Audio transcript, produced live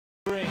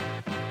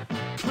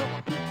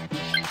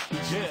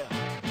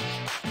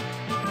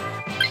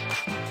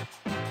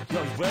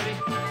Ready?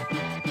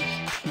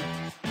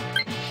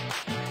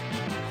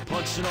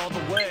 Punching all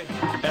the way.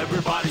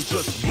 Everybody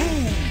just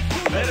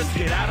move. Let us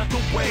get out of the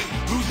way.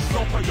 Losing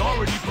no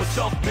priority, but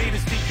self-made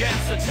is the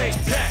answer. Take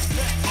that.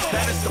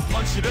 That is the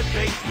punch of the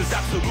day. There's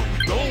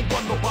absolutely no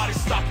one, nobody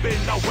stopping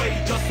our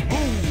way. Just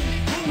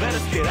move. Let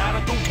us get out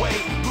of the way.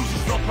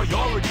 Losing no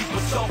priority,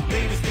 but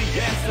self-made is the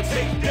answer.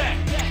 Take that.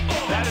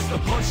 That is the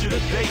punch of the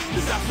day.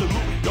 There's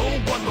absolutely no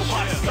one,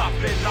 nobody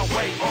stopping our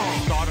way.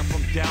 Starting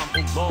from down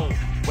below,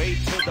 way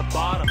to the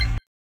bottom.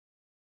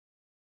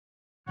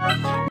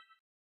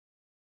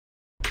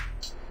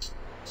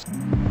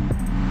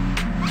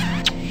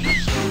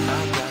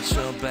 I got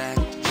your back,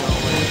 don't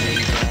worry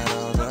about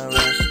all the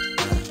rest.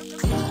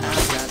 I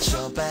got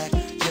your back,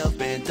 you've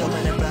been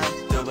doing it right,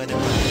 alright.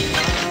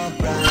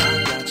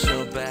 I got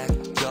your back,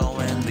 go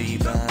and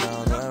leave out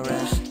all the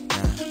rest.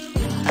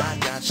 I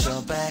got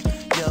your back,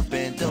 you've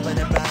been doing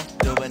it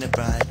right,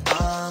 alright.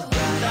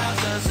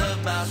 Thousands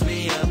of miles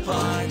we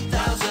apart,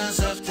 thousands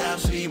of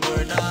times we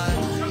were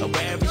not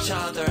aware of each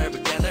other,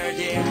 together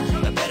here.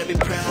 I better be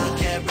proud,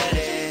 get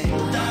ready.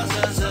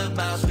 Thousands of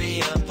miles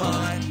we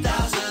apart,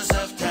 thousands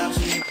of times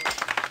we.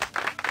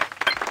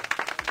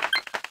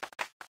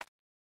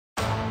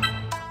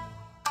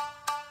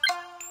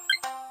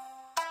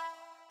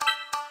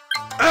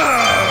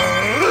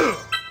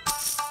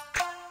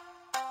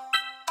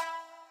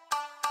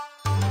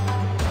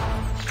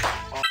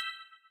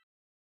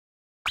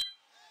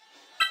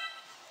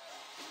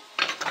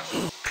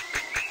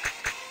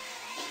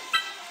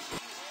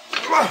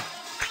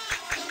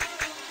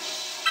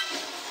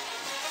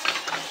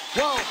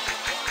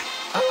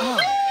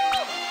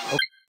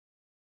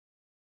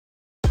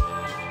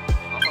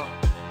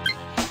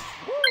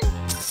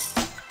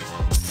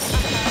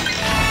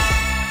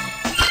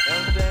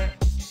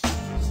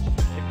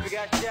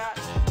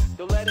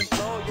 Don't let it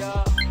blow,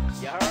 y'all.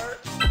 You heard?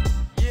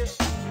 Yeah.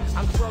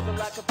 I'm struggling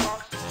like a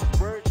box.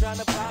 Bird trying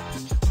to box.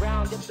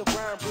 Round up the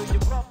worm, build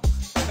you up.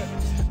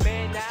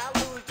 Man, I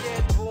lose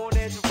yet, born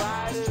as a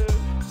rider.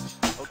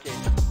 Okay,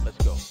 let's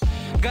go.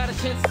 Got a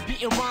chance of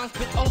beating rhymes,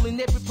 but all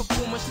in every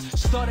performance.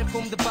 Started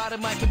from the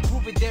bottom, I can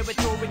prove it,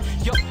 territory.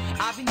 Yo,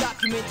 I've been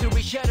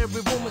documentary, shattering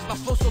rumors. My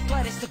flow so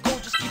tight as the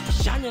gold, just keep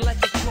it shining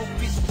like the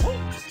trophies. Woo!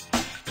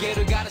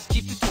 Ghetto gotta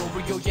skip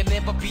tutorial, you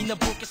never been a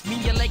book, it's me,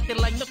 I like the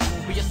line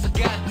notorious, I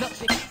got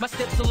nothing, my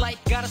steps are light,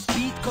 gotta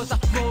speed, cause I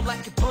flow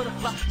like a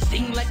butterfly,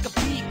 sting like a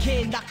bee,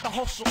 can't knock the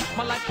hustle,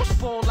 my life was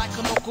spoiled like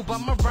a local, by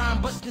my rhyme,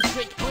 busting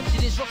straight,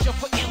 punching instruction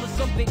for ill or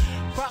something,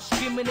 cross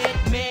discriminate,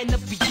 man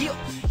up a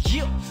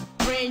year,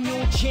 brand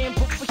new champ,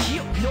 but for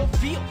here, no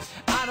feel,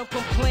 I don't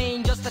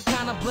complain, just a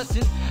kind of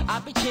blessing, I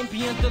be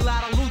champion till I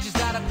don't lose,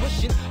 out of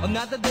pushing,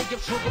 another day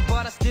of struggle,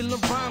 but I still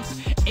in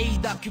rhymes, a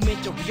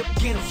documentary of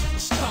ghetto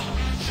star.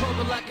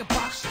 Struggle like a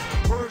boxer,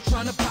 bird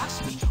trying to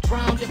box me.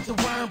 Round after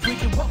round, bring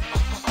it up.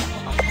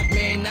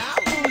 Man, I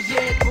lose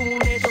yet,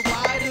 born as a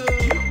rider.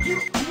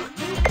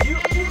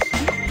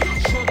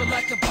 Struggle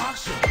like a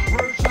boxer,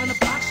 bird trying to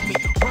box me.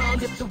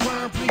 Round after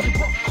round, bring it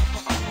up.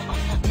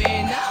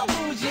 Man, I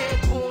lose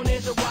yet, born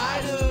as a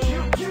rider.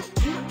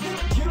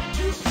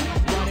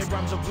 Writing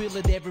rhymes are real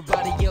and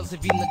everybody else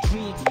have in a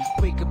dream.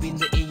 Wake up in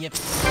the AM.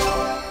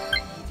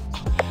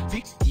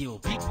 Big deal,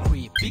 big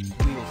crib, big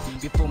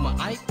wheels. Before my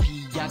IP,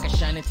 I got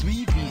shining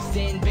 3Bs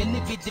and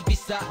benefit the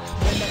visa.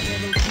 When I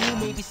get on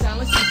you, maybe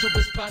silence is a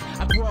respond.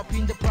 I grew up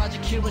in the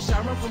project here in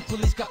Sharon from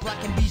police, got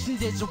black ambitions.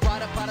 There's a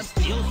rider, but I'm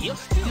still here,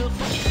 still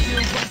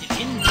running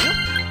in here.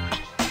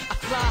 I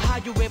fly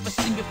high you ever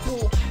seen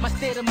before. My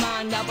state of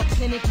mind now a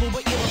clinic where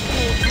we're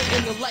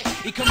living the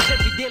life. It comes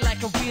every day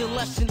like a real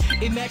lesson.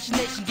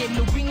 Imagination getting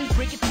the wings,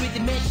 breaking 3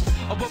 dimensions.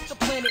 Above the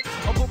planet,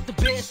 above the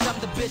best, I'm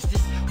the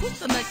bestest. Who's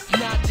the nicest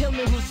now? Tell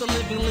me who's the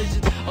living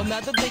legend.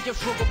 Another day of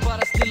struggle,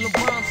 but I still in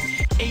rhymes.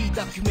 A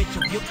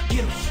documentary of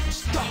ghetto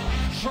star.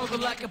 Struggle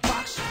like a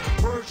boxer,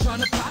 bird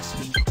trying to box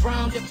me.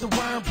 Round after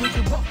round, bring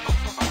it up.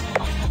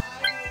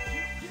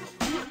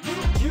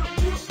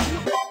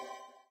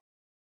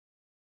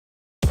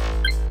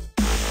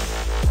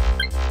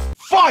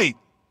 Fight!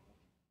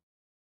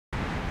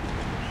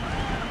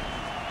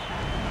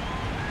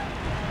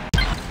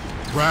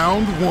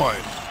 Round 1.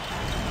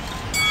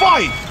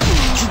 Fight!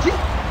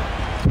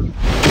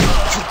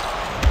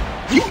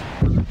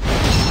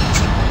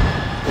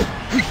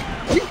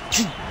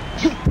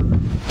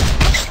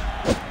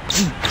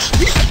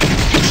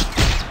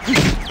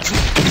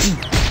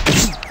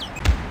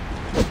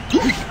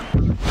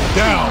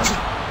 Down.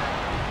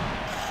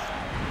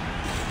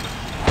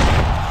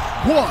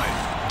 1,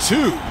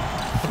 2,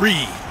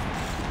 3.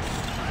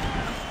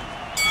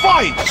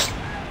 Fight!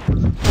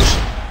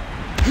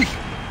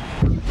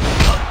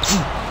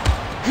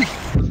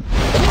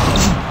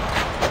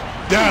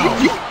 Down.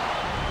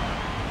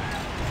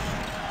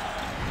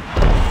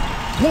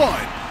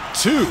 1,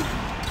 2,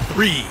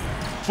 3,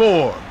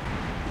 4.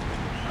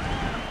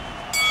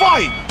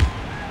 Fight!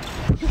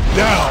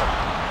 Down.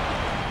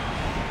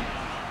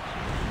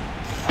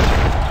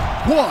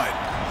 1,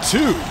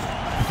 2,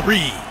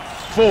 3,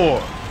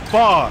 4,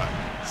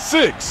 5,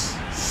 6,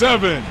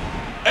 7,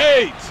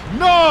 8,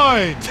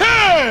 9,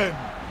 10!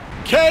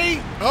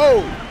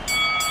 KO!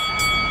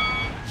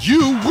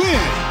 You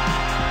win!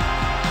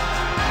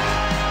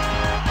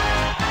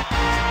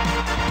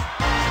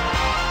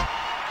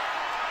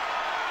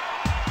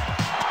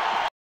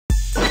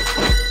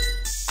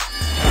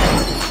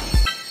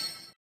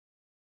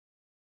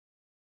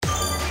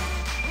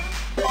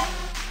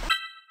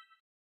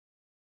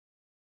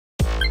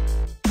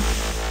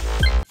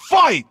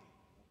 Fight!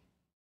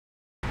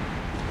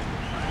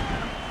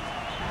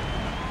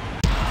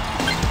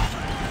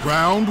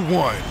 Round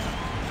 1.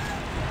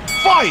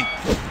 Fight!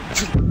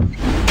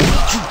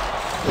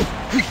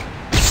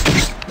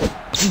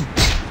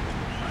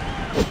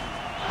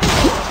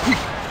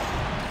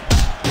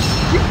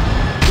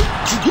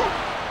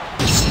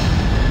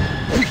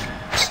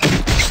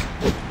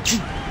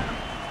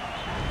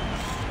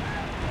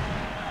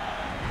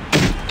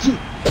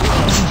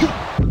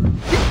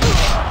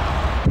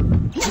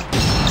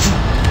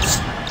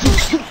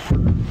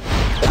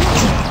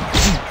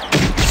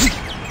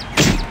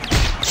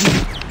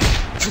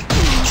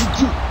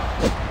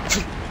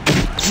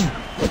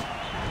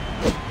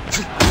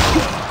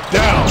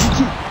 Down.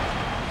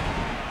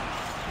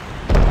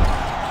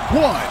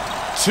 1,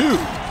 2,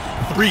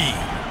 3.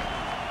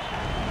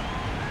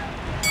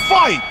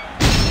 Fight!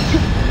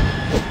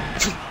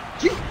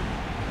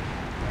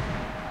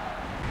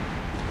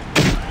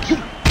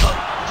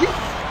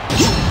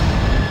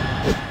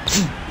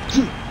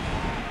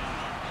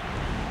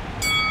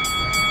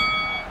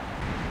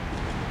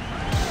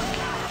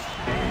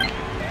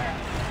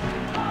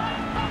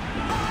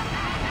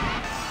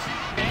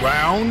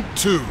 Round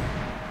 2.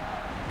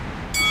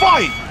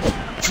 Fight!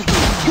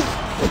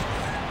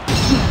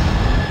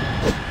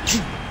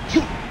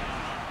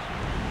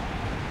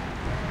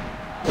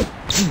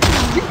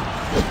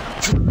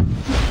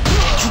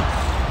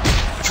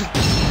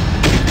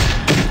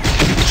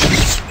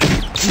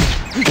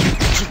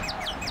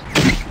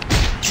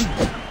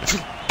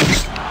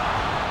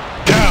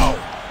 Down.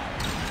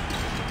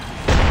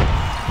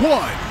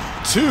 1,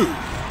 2,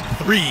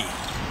 3,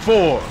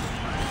 4.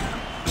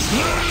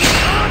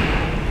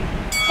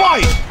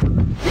 Fight!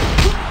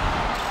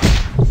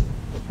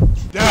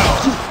 Down.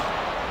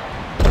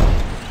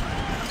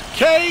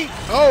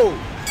 KO.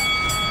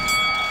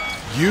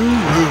 You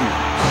lose.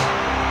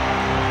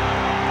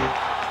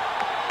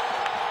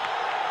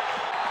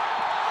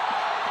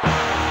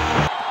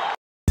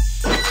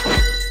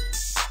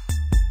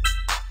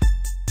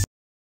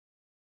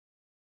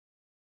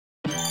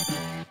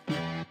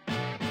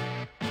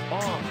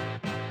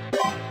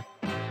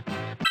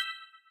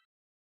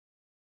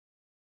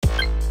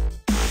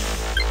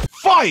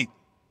 Fight!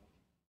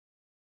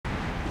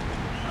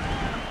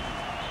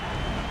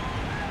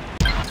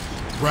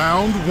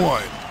 Round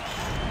 1.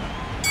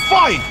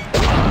 Fight!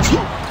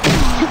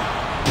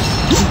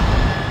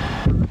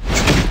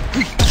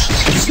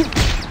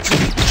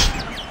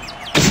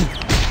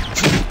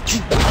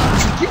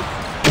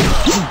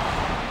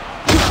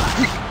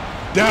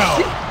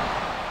 Down.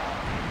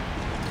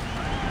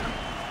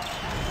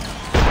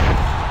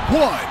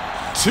 1,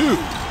 2,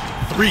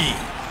 3.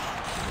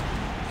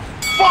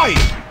 Fight!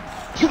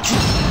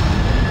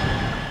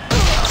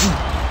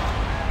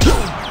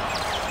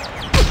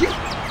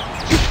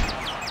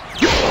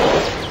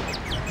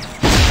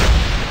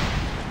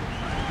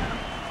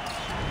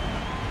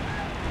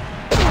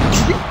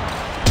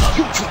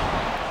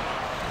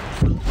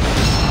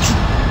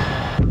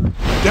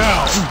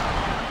 Down.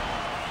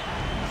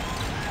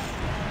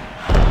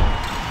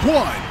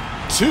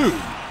 1, 2,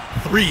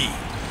 3,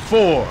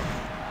 4.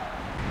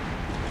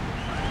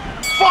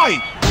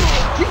 Fight!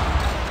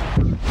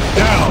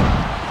 Down.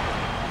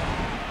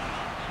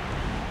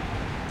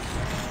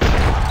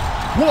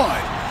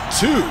 1,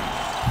 2,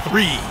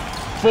 3,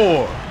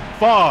 4,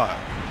 5.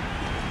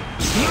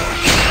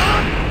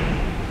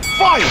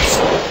 Fight!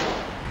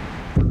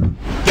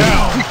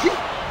 Down.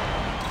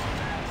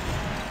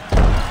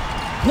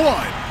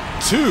 1,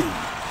 2,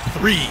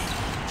 3,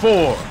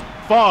 4,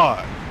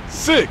 5,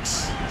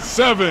 6,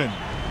 7,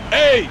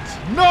 8,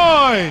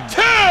 9,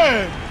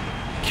 10!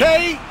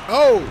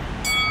 KO!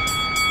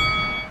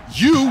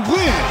 You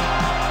win!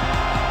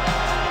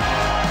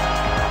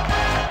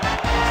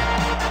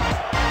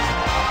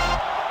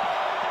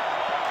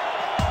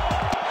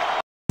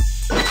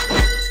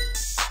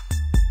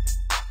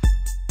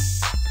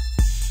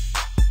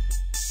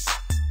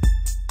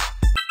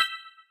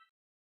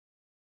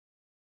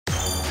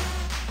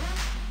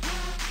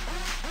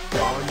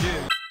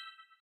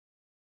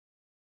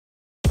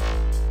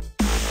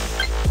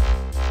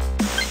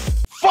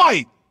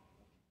 Fight!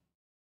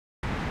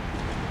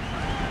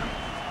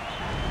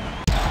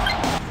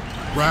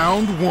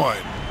 Round 1.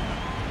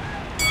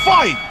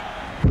 Fight!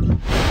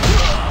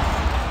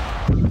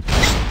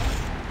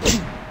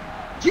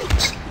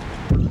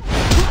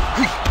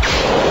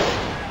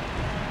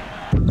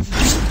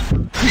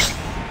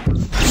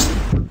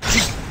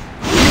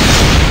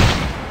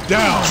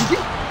 Down.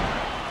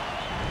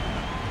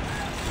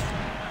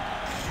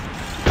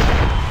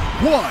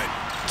 1,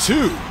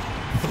 2,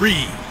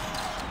 3.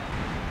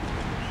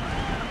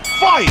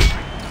 Fight!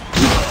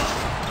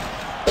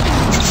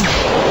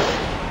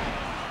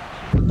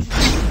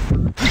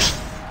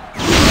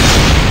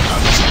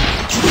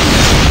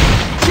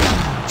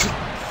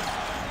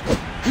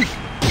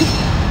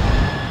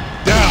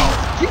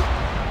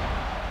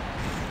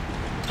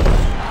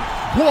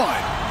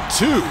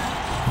 2,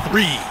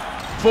 3,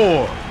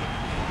 4.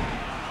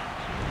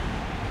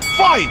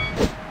 Fight!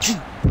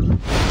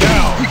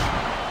 Down.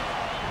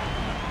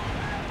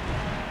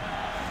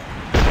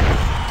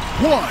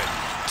 1,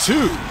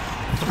 2,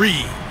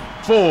 3,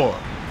 4,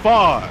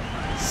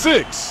 5,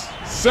 6,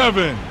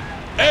 7,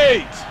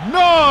 8,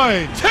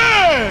 9,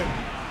 10.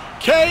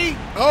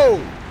 KO.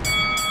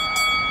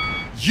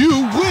 You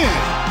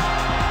win.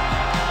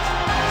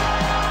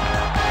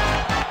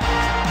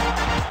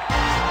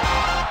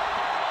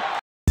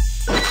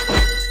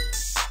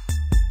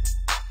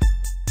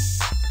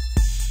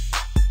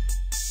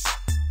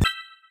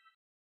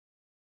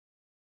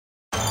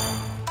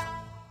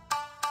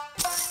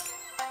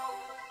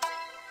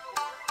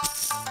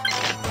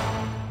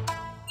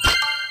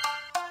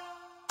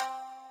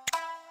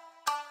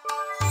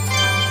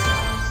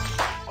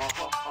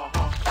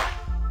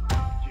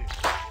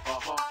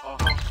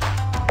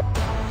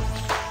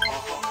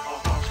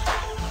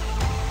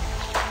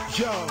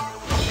 Yo,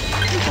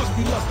 you must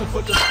be lusting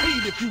for the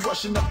speed if you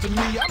rushing up to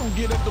me. I don't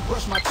get up to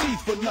brush my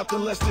teeth for nothing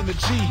less than a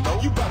G.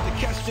 You about to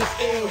catch this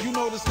L, you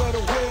know this letter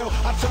well.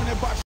 I turn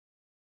that box.